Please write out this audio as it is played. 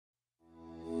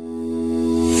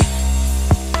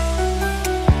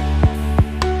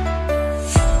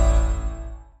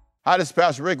Hi, this is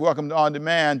Pastor Rick. Welcome to On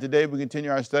Demand. Today we continue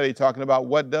our study talking about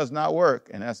what does not work,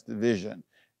 and that's division.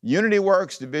 Unity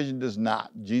works, division does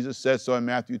not. Jesus said so in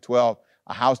Matthew 12,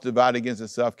 a house divided against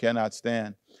itself cannot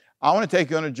stand. I want to take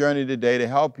you on a journey today to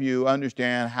help you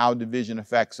understand how division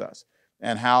affects us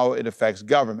and how it affects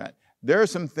government. There are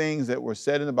some things that were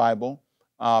said in the Bible.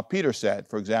 Peter said,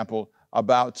 for example,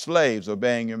 about slaves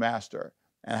obeying your master,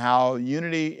 and how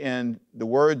unity in the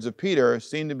words of Peter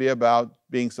seem to be about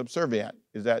being subservient.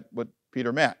 Is that what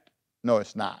Peter meant? No,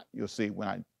 it's not. You'll see when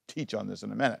I teach on this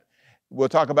in a minute. We'll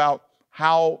talk about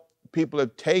how people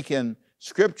have taken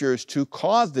scriptures to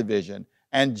cause division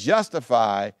and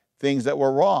justify things that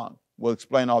were wrong. We'll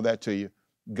explain all that to you.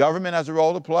 Government has a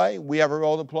role to play. We have a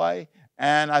role to play.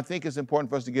 And I think it's important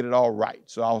for us to get it all right.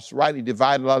 So I'll rightly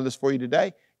divide a lot of this for you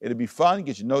today. It'll be fun.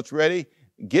 Get your notes ready.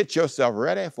 Get yourself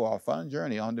ready for a fun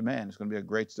journey on demand. It's going to be a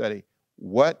great study.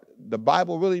 What the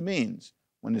Bible really means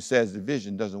when it says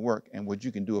division doesn't work and what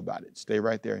you can do about it. Stay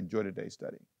right there. Enjoy today's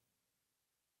study.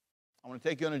 I want to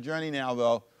take you on a journey now,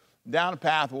 though, down a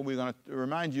path where we're going to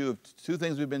remind you of two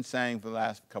things we've been saying for the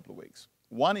last couple of weeks.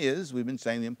 One is we've been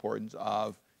saying the importance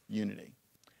of unity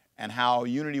and how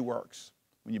unity works.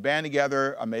 When you band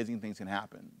together, amazing things can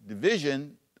happen.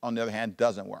 Division, on the other hand,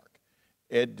 doesn't work.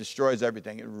 It destroys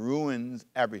everything. It ruins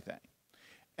everything.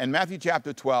 In Matthew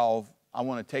chapter 12, I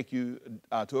want to take you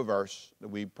to a verse that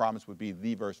we promised would be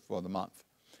the verse for the month.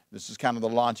 This is kind of the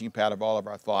launching pad of all of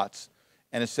our thoughts.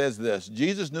 And it says this: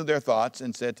 Jesus knew their thoughts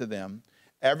and said to them,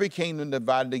 every kingdom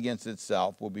divided against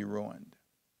itself will be ruined,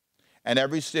 and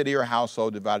every city or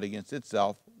household divided against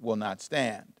itself will not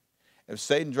stand. If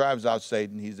Satan drives out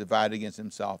Satan, he's divided against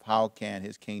himself. How can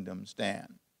his kingdom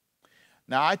stand?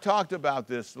 Now, I talked about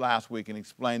this last week and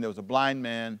explained there was a blind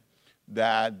man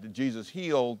that Jesus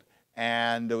healed,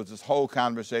 and there was this whole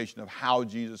conversation of how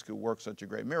Jesus could work such a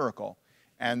great miracle.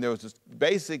 And there was this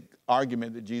basic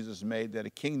argument that Jesus made that a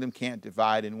kingdom can't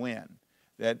divide and win,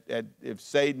 that if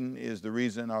Satan is the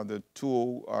reason or the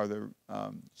tool or the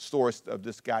source of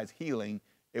this guy's healing,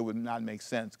 it would not make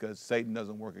sense because Satan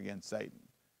doesn't work against Satan.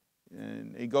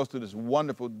 And he goes through this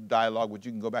wonderful dialogue, which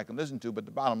you can go back and listen to, but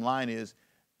the bottom line is,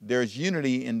 there's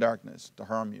unity in darkness to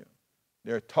harm you.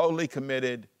 They're totally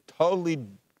committed, totally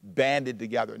banded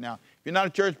together. Now, if you're not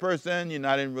a church person, you're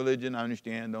not in religion, I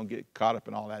understand, don't get caught up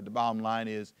in all that. The bottom line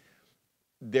is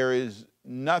there is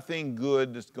nothing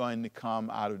good that's going to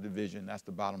come out of division. That's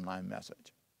the bottom line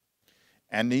message.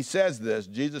 And he says this,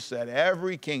 Jesus said,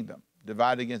 every kingdom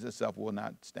divided against itself will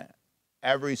not stand.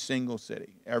 Every single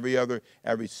city,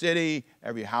 every city,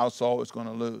 every household is going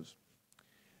to lose.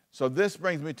 So this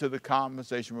brings me to the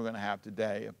conversation we're going to have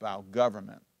today about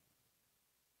government.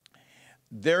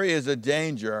 There is a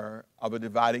danger of a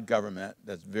divided government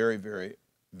that's very, very,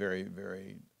 very,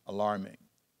 very alarming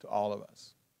to all of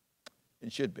us.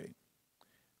 It should be.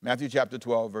 Matthew chapter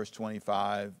 12, verse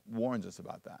 25 warns us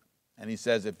about that. And he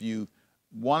says, if you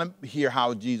want to hear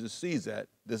how Jesus sees it,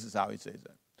 this is how he sees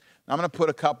it. Now, I'm going to put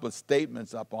a couple of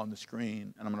statements up on the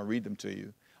screen, and I'm going to read them to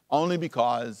you. Only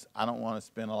because I don't want to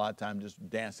spend a lot of time just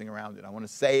dancing around it. I want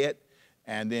to say it,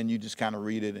 and then you just kind of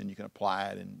read it, and you can apply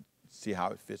it and see how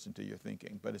it fits into your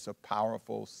thinking. But it's a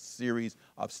powerful series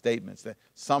of statements that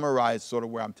summarize sort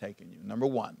of where I'm taking you. Number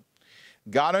one,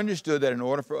 God understood that in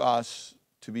order for us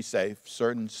to be safe,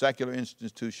 certain secular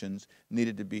institutions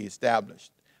needed to be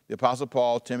established. The Apostle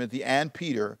Paul, Timothy, and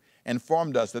Peter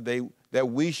informed us that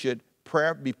we should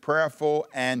be prayerful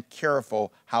and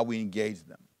careful how we engage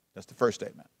them. That's the first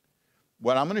statement.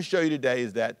 What I'm going to show you today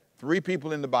is that 3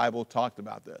 people in the Bible talked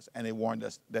about this, and they warned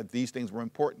us that these things were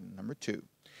important. Number 2,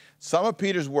 some of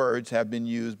Peter's words have been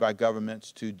used by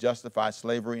governments to justify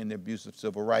slavery and the abuse of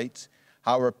civil rights.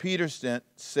 However, Peter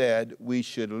said we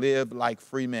should live like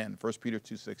free men, 1 Peter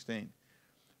 2:16.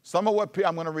 Some of what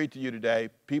I'm going to read to you today,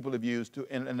 people have used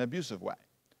in an abusive way,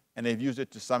 and they've used it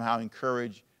to somehow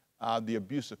encourage the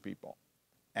abuse of people,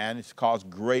 and it's caused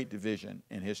great division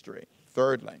in history.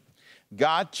 Thirdly,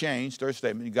 third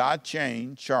statement, God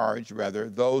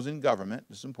charged those in government,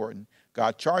 this is important,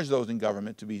 God charged those in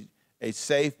government to be a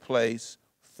safe place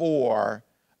lest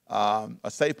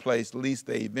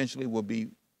they eventually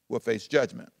will face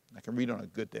judgment. I can read on a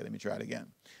good day, let me try it again.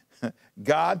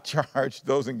 God charged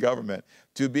those in government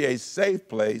to be a safe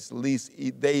place lest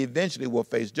they eventually will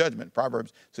face judgment.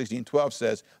 Proverbs 16:12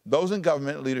 says, those in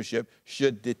government leadership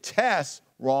should detest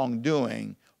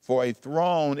wrongdoing, for a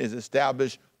throne is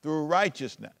established through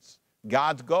righteousness.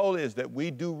 God's goal is that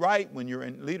we do right when you're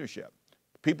in leadership.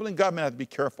 People in government have to be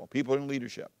careful. People in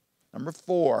leadership. Number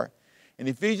 4, in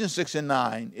Ephesians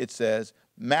 6:9, it says,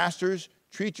 masters,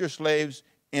 treat your slaves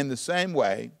in the same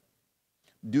way.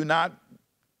 Do not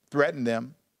threaten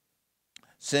them.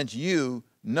 since you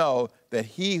know that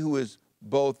he who is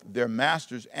both their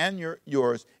masters and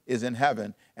yours is in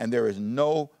heaven, and there is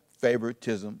no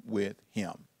favoritism with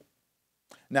him.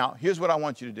 Now, here's what I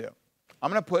want you to do.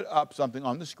 I'm going to put up something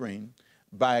on the screen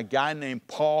by a guy named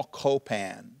Paul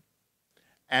Copan.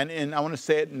 And I want to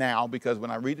say it now because when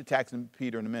I read the text in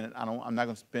Peter in a minute, I'm not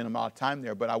going to spend a lot of time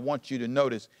there, but I want you to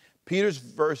notice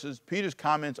Peter's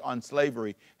comments on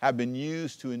slavery have been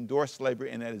used to endorse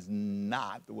slavery, and that is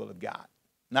not the will of God.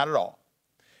 Not at all.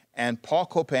 And Paul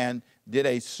Copan did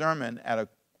a sermon at a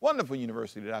wonderful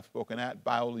university that I've spoken at,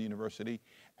 Biola University,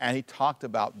 and he talked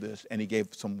about this, and he gave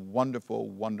some wonderful,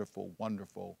 wonderful,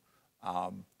 wonderful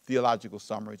theological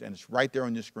summaries, and it's right there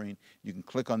on your screen. You can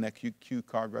click on that cue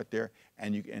card right there,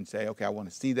 and you can say, okay, I want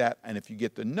to see that. And if you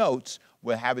get the notes,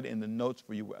 we'll have it in the notes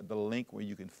for you, the link where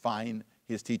you can find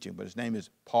his teaching. But his name is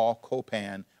Paul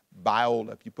Copan,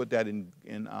 Biola. If you put that in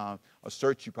a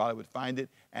search, you probably would find it.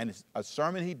 And it's a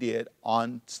sermon he did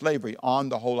on slavery, on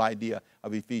the whole idea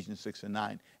of Ephesians 6 and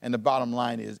 9. And the bottom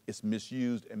line is it's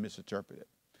misused and misinterpreted.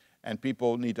 And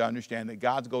people need to understand that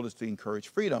God's goal is to encourage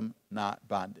freedom, not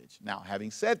bondage. Now, having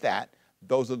said that,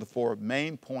 those are the four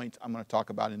main points I'm going to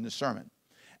talk about in this sermon.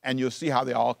 And you'll see how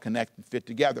they all connect and fit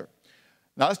together.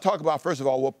 Now, let's talk about, first of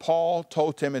all, what Paul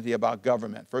told Timothy about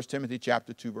government. 1 Timothy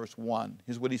chapter 2, verse 1.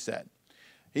 Here's what he said.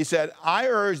 He said, I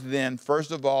urge then,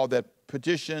 first of all, that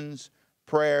petitions,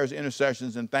 prayers,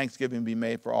 intercessions, and thanksgiving be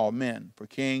made for all men, for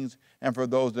kings, and for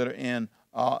those that are in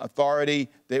authority,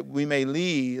 that we may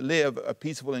live a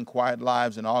peaceful and quiet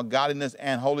lives in all godliness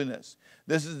and holiness.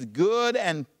 This is good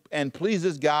and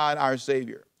pleases God our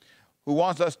Savior, who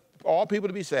wants us, all people,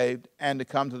 to be saved and to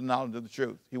come to the knowledge of the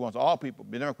truth. He wants all people,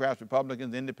 Democrats,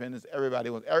 Republicans, Independents, everybody.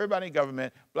 He wants everybody in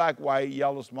government, black, white,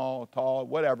 yellow, small, tall,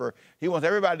 whatever. He wants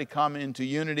everybody to come into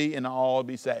unity and all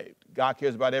be saved. God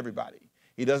cares about everybody.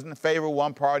 He doesn't favor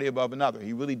one party above another.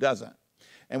 He really doesn't.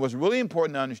 And what's really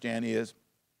important to understand is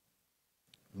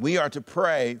we are to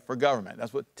pray for government.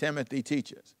 That's what Timothy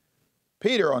teaches.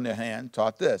 Peter, on the other hand,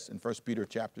 taught this in 1 Peter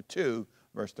chapter 2,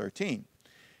 verse 13.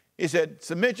 He said,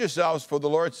 submit yourselves for the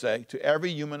Lord's sake to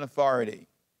every human authority,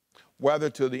 whether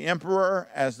to the emperor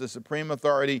as the supreme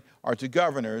authority or to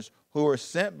governors who are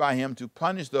sent by him to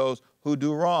punish those who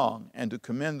do wrong and to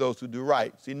commend those who do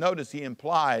right. See, notice he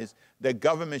implies that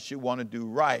government should want to do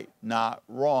right, not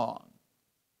wrong.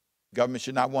 Government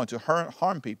should not want to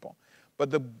harm people. But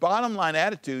the bottom line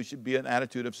attitude should be an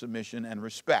attitude of submission and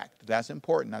respect. That's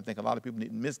important. I think a lot of people need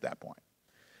to miss that point.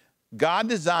 God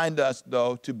designed us,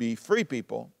 though, to be free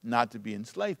people, not to be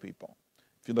enslaved people.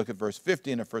 If you look at verse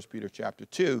 15 of 1 Peter chapter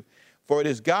 2, for it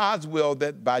is God's will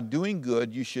that by doing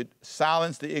good you should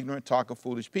silence the ignorant talk of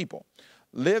foolish people.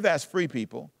 Live as free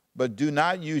people, but do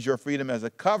not use your freedom as a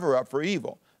cover-up for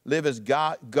evil. Live as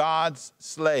God's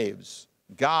slaves.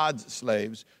 God's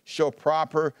slaves. Show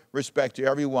proper respect to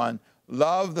everyone.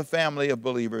 Love the family of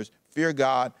believers. Fear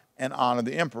God and honor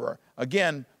the emperor.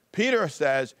 Again, Peter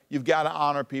says you've got to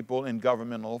honor people in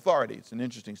governmental authority. It's an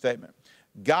interesting statement.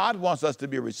 God wants us to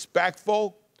be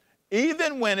respectful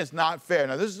even when it's not fair.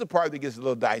 Now, this is the part that gets a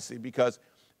little dicey because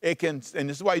it can, and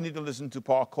this is why you need to listen to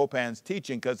Paul Copan's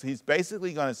teaching, because he's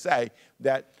basically going to say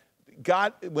that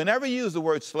God, whenever you use the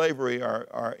word slavery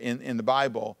or in the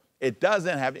Bible, it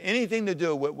doesn't have anything to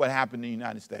do with what happened in the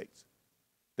United States.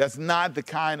 That's not the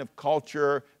kind of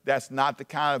culture, that's not the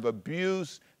kind of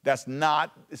abuse, it's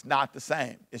not the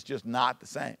same. It's just not the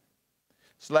same.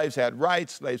 Slaves had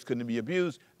rights, slaves couldn't be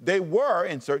abused. They were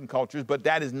in certain cultures, but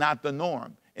that is not the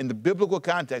norm. In the biblical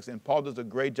context, and Paul does a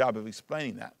great job of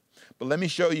explaining that. But let me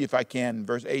show you, if I can, in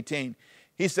verse 18.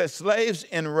 He says, slaves,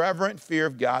 in reverent fear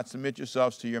of God, submit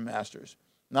yourselves to your masters,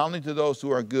 not only to those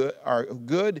who are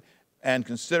good and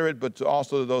considerate, but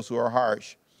also to those who are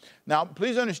harsh. Now,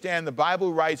 please understand, the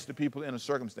Bible writes to people in a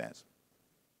circumstance.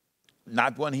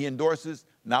 Not one he endorses,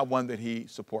 not one that he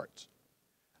supports.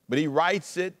 But he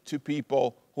writes it to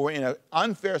people who are in an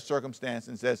unfair circumstance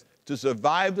and says, to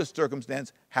survive the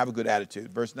circumstance, have a good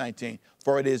attitude. Verse 19,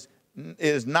 for it is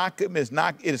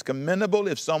commendable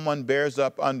if someone bears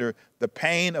up under the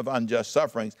pain of unjust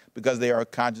sufferings because they are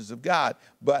conscious of God.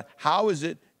 But how is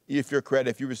it if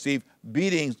you receive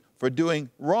beatings for doing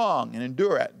wrong and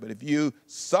endure it? But if you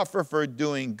suffer for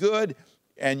doing good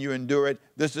and you endure it,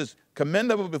 this is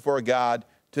commendable before God.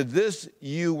 To this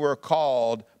you were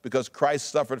called because Christ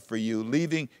suffered for you,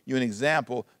 leaving you an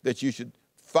example that you should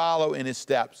follow in his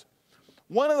steps.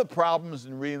 One of the problems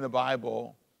in reading the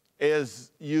Bible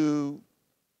is you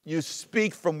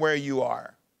speak from where you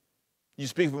are. You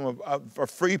speak from a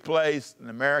free place, an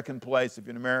American place, if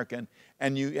you're an American,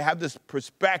 and you have this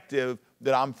perspective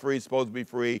that I'm free, supposed to be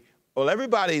free. Well,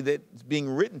 everybody that's being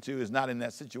written to is not in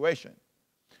that situation.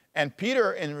 And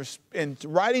Peter, in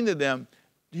writing to them,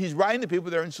 he's writing to people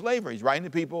that are in slavery. He's writing to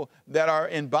people that are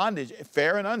in bondage,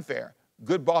 fair and unfair,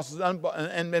 good bosses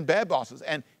and bad bosses.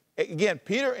 And again,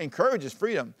 Peter encourages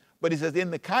freedom, but he says, in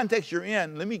the context you're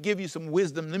in, let me give you some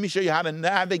wisdom. Let me show you how to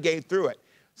navigate through it.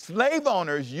 Slave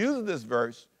owners use this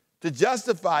verse to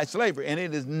justify slavery, and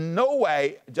it is no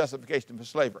way a justification for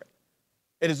slavery.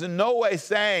 It is in no way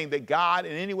saying that God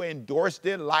in any way endorsed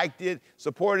it, liked it,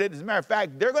 supported it. As a matter of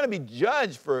fact, they're going to be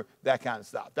judged for that kind of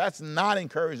stuff. That's not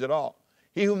encouraged at all.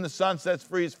 He whom the Son sets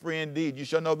free is free indeed. You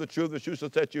shall know the truth shall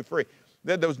set you free.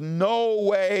 There's no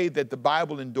way that the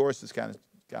Bible endorses this kind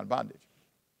of bondage.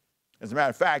 As a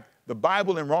matter of fact, the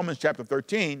Bible in Romans chapter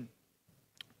 13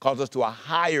 calls us to a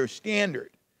higher standard.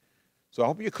 So I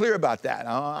hope you're clear about that.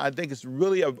 I think it's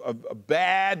really a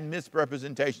bad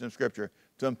misrepresentation of Scripture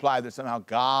to imply that somehow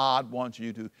God wants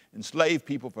you to enslave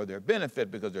people for their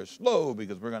benefit because they're slow,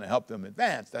 because we're going to help them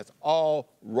advance. That's all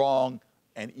wrong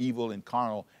and evil and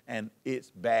carnal, and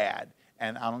it's bad.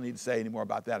 And I don't need to say any more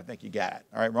about that. I think you got it.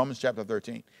 All right, Romans chapter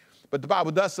 13. But the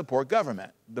Bible does support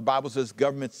government. The Bible says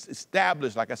government's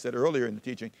established, like I said earlier in the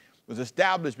teaching, was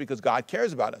established because God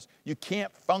cares about us. You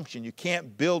can't function. You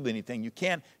can't build anything. You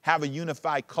can't have a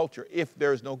unified culture if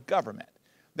there's no government.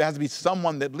 There has to be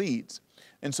someone that leads.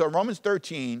 And so Romans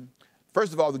 13,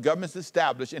 first of all, the government's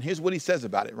established, and here's what he says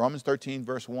about it. Romans 13,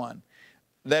 verse 1.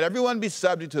 Let everyone be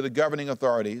subject to the governing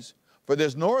authorities, for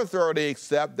there's no authority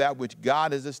except that which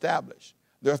God has established.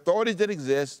 The authorities that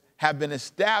exist have been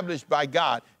established by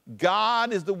God.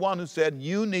 God is the one who said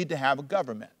you need to have a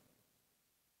government.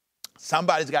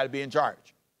 Somebody's got to be in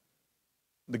charge.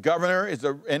 The governor is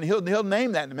and he'll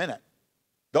name that in a minute.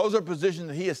 Those are positions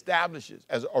that he establishes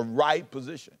as a right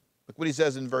position. Look what he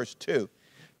says in verse 2.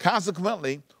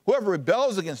 Consequently, whoever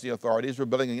rebels against the authority is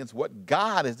rebelling against what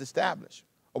God has established,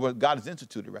 or what God has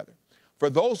instituted, rather. For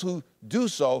those who do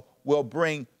so will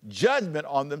bring judgment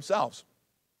on themselves.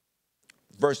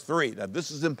 Verse 3. Now, this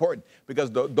is important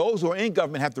because those who are in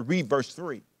government have to read verse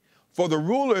 3. For the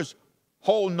rulers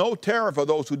hold no terror for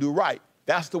those who do right.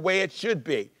 That's the way it should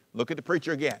be. Look at the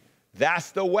preacher again.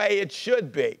 That's the way it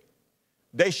should be.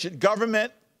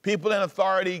 Government, people in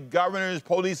authority, governors,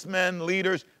 policemen,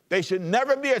 leaders, they should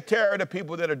never be a terror to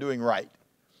people that are doing right.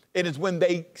 It is when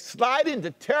they slide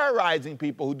into terrorizing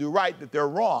people who do right that they're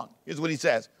wrong. Here's what he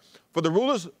says. For the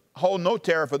rulers hold no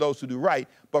terror for those who do right,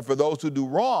 but for those who do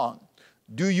wrong.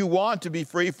 Do you want to be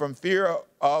free from fear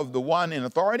of the one in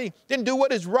authority? Then do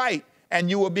what is right, and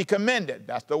you will be commended.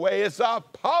 That's the way it's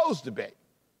supposed to be.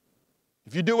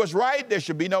 If you do what's right, there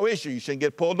should be no issue. You shouldn't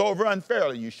get pulled over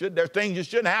unfairly. There's things that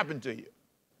shouldn't happen to you.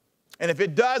 And if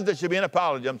it does, there should be an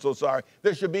apology. I'm so sorry.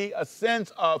 There should be a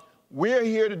sense of we're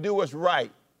here to do what's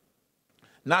right.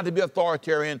 Not to be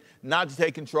authoritarian, not to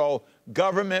take control.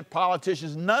 Government,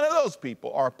 politicians, none of those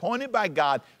people are appointed by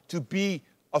God to be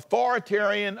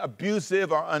authoritarian,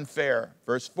 abusive, or unfair.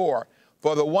 Verse 4.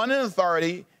 For the one in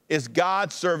authority is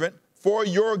God's servant for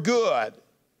your good.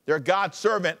 They're God's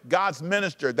servant, God's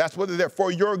minister. That's what they're there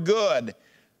for, your good.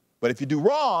 But if you do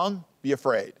wrong, be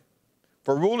afraid.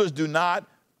 For rulers do not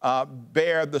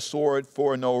bear the sword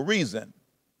for no reason.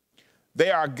 They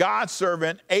are God's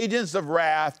servant, agents of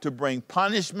wrath to bring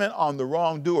punishment on the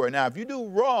wrongdoer. Now, if you do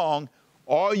wrong,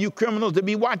 all you criminals that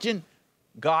be watching,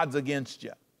 God's against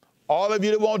you. All of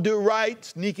you that won't do right,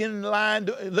 sneaking in line,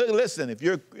 listen, if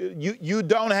you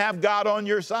don't have God on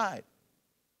your side.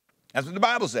 That's what the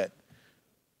Bible said.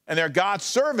 And they're God's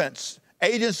servants,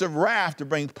 agents of wrath to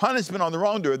bring punishment on the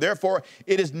wrongdoer. Therefore,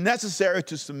 it is necessary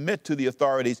to submit to the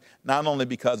authorities, not only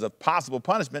because of possible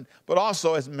punishment, but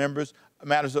also as matters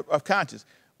of conscience.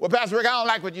 Well, Pastor Rick, I don't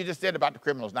like what you just said about the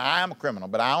criminals. Now, I am a criminal,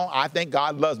 but I think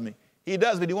God loves me. He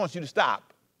does, but he wants you to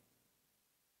stop.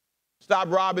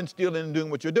 Stop robbing, stealing, and doing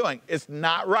what you're doing. It's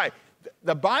not right.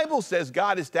 The Bible says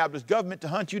God established government to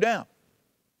hunt you down.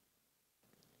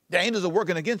 The angels are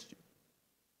working against you.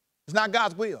 It's not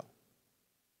God's will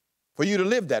for you to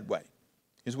live that way.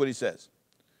 Here's what he says.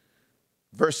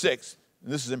 Verse 6,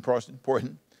 and this is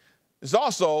important. It's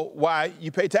also why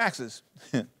you pay taxes.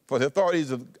 For the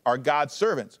authorities are God's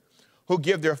servants who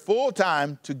give their full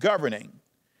time to governing.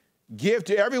 Give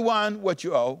to everyone what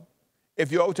you owe.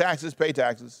 If you owe taxes, pay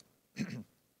taxes.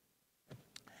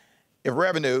 If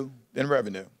revenue, then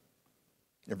revenue.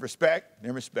 If respect,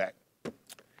 then respect.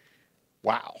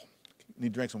 Wow. Need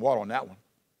to drink some water on that one.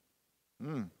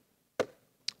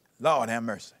 Lord have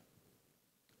mercy.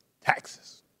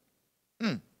 Taxes.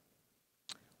 One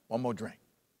more drink.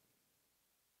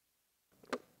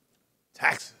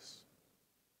 Taxes.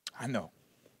 I know.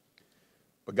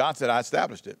 But God said I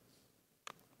established it.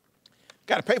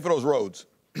 Got to pay for those roads.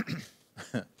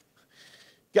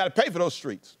 Got to pay for those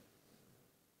streets.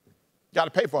 Got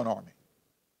to pay for an army.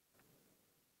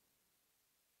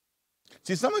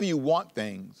 See, some of you want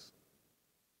things,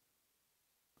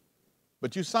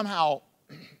 but you somehow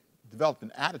developed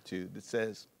an attitude that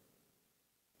says,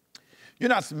 you're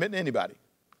not submitting to anybody.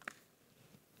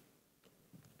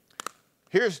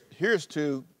 Here's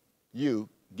to you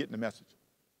getting the message.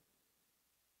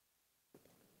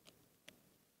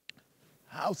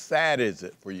 How sad is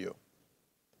it for you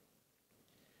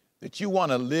that you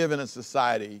want to live in a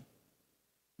society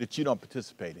that you don't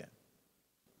participate in?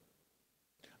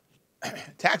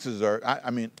 Taxes are,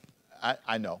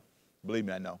 I know. Believe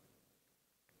me, I know.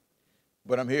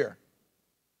 But I'm here.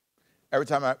 Every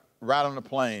time I ride on a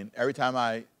plane, every time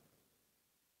I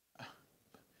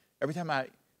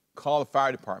call the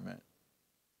fire department,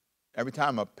 every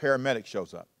time a paramedic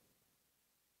shows up,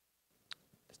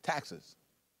 it's taxes.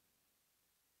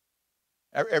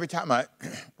 Every time I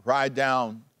ride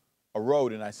down a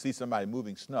road and I see somebody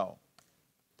moving snow,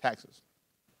 taxes.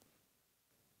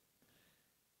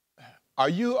 Are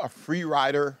you a free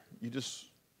rider? You just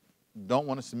don't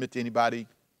want to submit to anybody?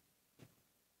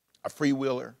 A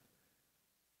freewheeler?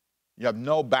 You have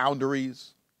no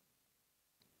boundaries,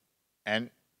 and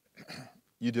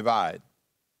you divide.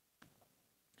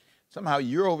 Somehow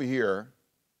you're over here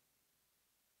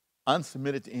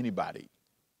unsubmitted to anybody,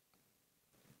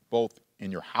 both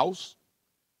in your house,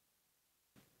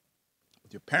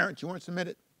 with your parents, you weren't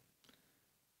submitted,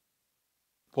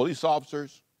 police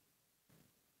officers,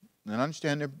 and I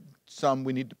understand there are some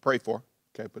we need to pray for,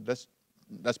 okay, but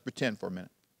let's pretend for a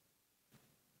minute.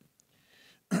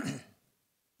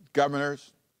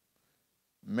 Governors,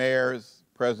 mayors,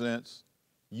 presidents,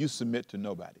 you submit to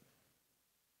nobody.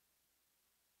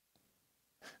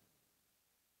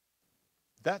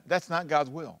 That's not God's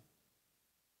will.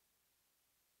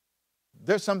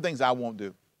 There's some things I won't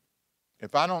do.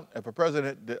 If a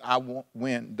president that I won't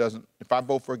win if I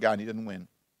vote for a guy and he doesn't win,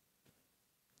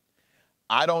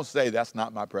 I don't say that's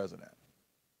not my president.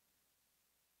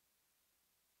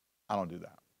 I don't do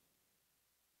that.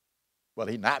 Well,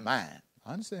 he's not mine.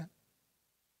 I understand.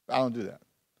 I don't do that.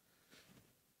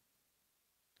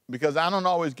 Because I don't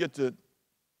always get to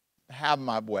have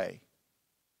my way.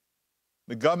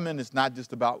 The government is not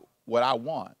just about what I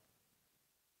want.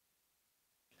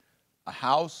 A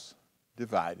house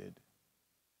divided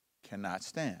cannot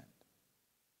stand.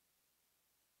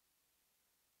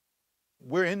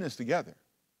 We're in this together.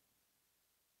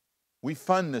 We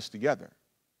fund this together.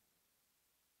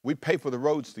 We pay for the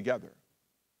roads together.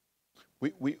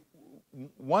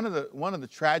 One of the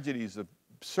tragedies of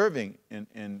serving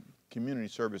in community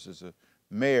service as a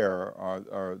mayor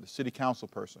or the city council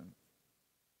person,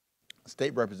 a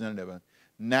state representative, a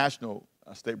national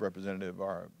state representative,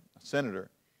 or a senator,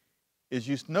 is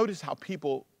you notice how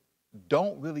people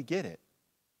don't really get it.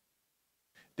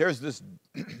 There's this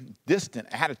distant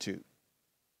attitude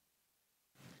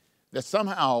that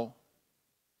somehow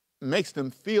makes them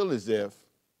feel as if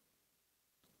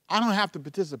I don't have to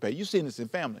participate. You've seen this in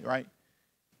family, right?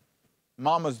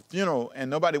 Mama's funeral, and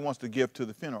nobody wants to give to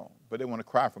the funeral, but they want to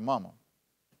cry for mama.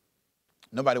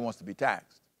 Nobody wants to be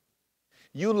taxed.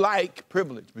 You like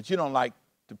privilege, but you don't like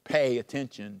to pay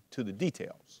attention to the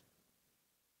details.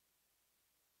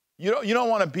 You don't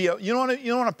want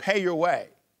to pay your way.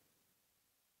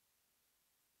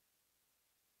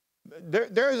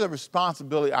 There is a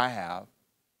responsibility I have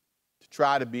to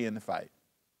try to be in the fight.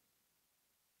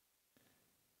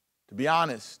 To be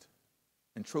honest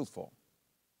and truthful.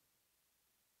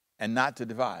 And not to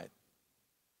divide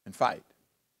and fight.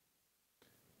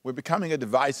 We're becoming a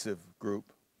divisive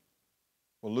group.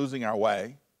 We're losing our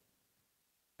way.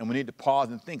 And we need to pause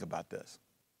and think about this.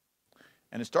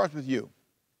 And it starts with you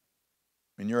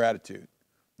and your attitude.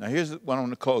 Now, here's what I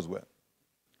want to close with.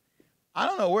 I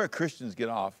don't know where Christians get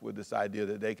off with this idea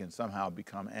that they can somehow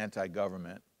become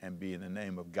anti-government and be, in the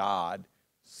name of God,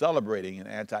 celebrating an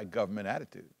anti-government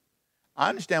attitude. I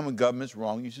understand when government's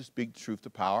wrong, you should speak truth to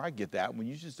power. I get that. When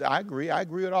you should say, I agree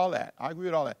with all that. I agree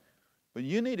with all that. But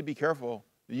you need to be careful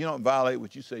that you don't violate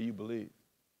what you say you believe.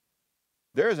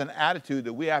 There is an attitude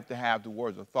that we have to have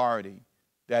towards authority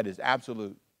that is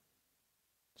absolute.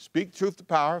 Speak truth to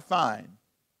power, fine.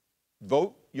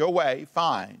 Vote your way,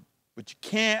 fine. But you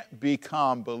can't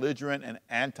become belligerent and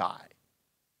anti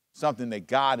something that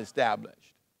God established.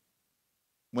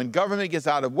 When government gets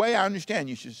out of the way, I understand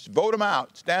you should vote them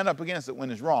out, stand up against it when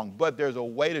it's wrong. But there's a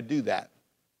way to do that.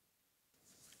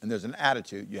 And there's an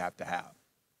attitude you have to have.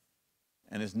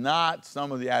 And it's not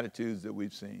some of the attitudes that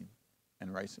we've seen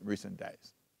in recent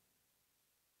days.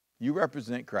 You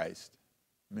represent Christ,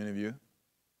 many of you.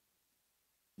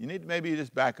 You need to maybe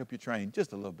just back up your train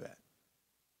just a little bit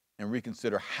and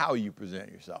reconsider how you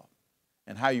present yourself.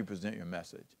 and how you present your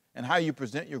message and how you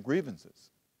present your grievances.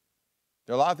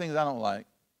 There are a lot of things I don't like.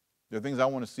 There are things I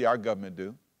want to see our government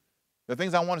do. There are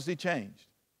things I want to see changed.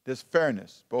 There's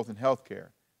fairness, both in healthcare,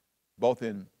 both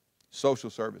in social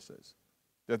services.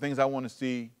 There are things I want to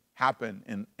see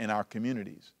happen in our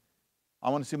communities. I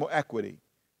want to see more equity.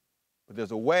 But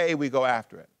there's a way we go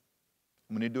after it.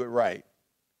 We need to do it right,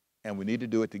 and we need to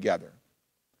do it together.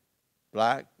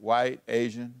 Black, white,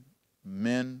 Asian,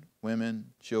 men, women,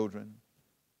 children,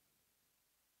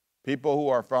 people who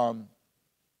are from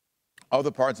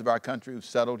other parts of our country who've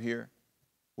settled here,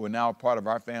 who are now a part of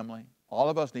our family. All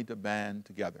of us need to band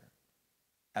together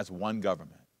as one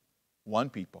government, one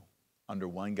people, under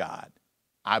one God.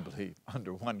 I believe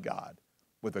under one God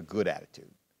with a good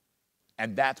attitude.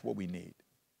 And that's what we need.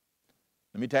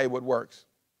 Let me tell you what works.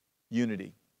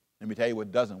 Unity. Let me tell you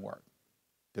what doesn't work.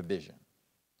 Division.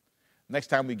 Next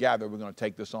time we gather, we're going to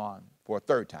take this on for a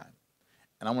third time.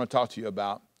 And I want to talk to you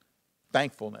about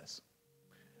thankfulness.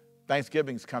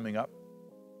 Thanksgiving's coming up,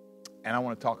 and I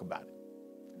want to talk about it.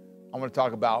 I want to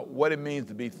talk about what it means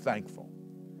to be thankful.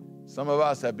 Some of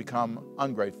us have become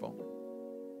ungrateful,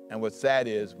 and what's sad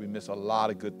is we miss a lot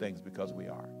of good things because we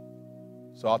are.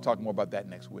 So I'll talk more about that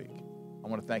next week. I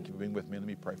want to thank you for being with me. Let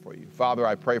me pray for you. Father,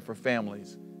 I pray for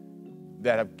families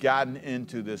that have gotten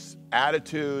into this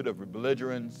attitude of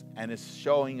belligerence, and it's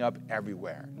showing up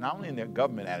everywhere. Not only in their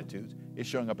government attitudes, it's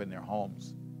showing up in their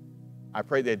homes. I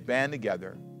pray they'd band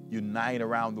together, unite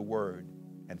around the word,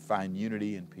 and find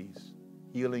unity and peace,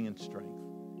 healing and strength.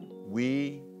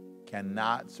 We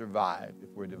cannot survive if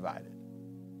we're divided.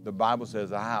 The Bible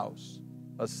says a house,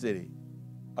 a city,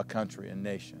 a country, a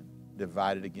nation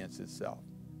divided against itself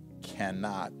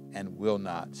cannot and will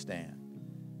not stand.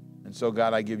 And so,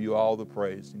 God, I give you all the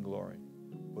praise and glory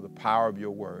for the power of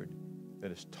your word that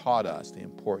has taught us the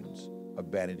importance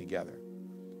of banding together.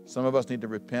 Some of us need to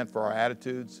repent for our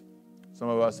attitudes. Some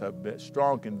of us have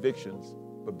strong convictions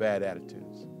but bad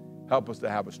attitudes. Help us to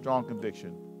have a strong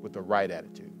conviction with the right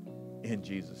attitude. In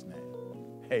Jesus'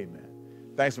 name, amen.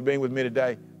 Thanks for being with me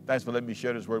today. Thanks for letting me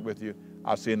share this word with you.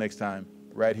 I'll see you next time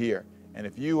right here. And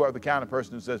if you are the kind of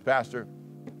person who says, Pastor,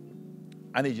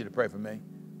 I need you to pray for me,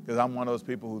 because I'm one of those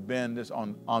people who've been this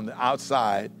on the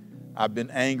outside. I've been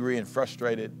angry and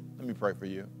frustrated. Let me pray for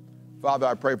you. Father,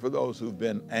 I pray for those who've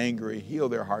been angry. Heal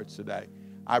their hearts today.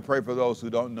 I pray for those who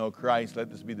don't know Christ. Let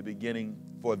this be the beginning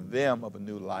for them of a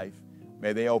new life.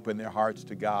 May they open their hearts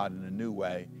to God in a new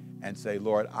way and say,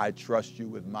 Lord, I trust you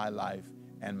with my life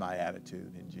and my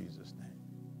attitude in Jesus'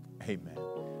 name. Amen.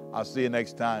 I'll see you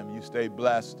next time. You stay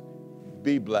blessed,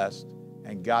 be blessed,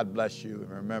 and God bless you. And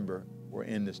remember, we're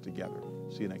in this together.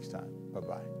 See you next time.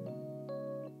 Bye-bye.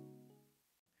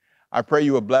 I pray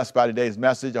you were blessed by today's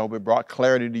message. I hope it brought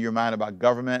clarity to your mind about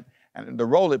government and the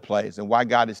role it plays and why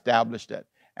God established it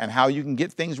and how you can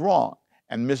get things wrong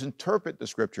and misinterpret the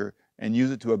scripture and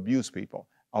use it to abuse people.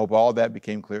 I hope all that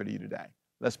became clear to you today.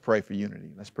 Let's pray for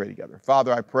unity. Let's pray together.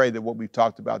 Father, I pray that what we've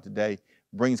talked about today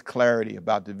brings clarity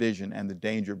about division and the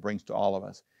danger it brings to all of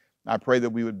us. I pray that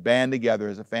we would band together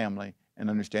as a family and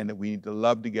understand that we need to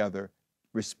love together,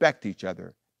 respect each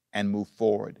other, and move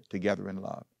forward together in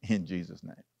love. In Jesus'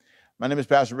 name. My name is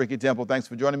Pastor Ricky Temple. Thanks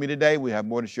for joining me today. We have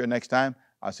more to share next time.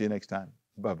 I'll see you next time.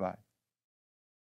 Bye-bye.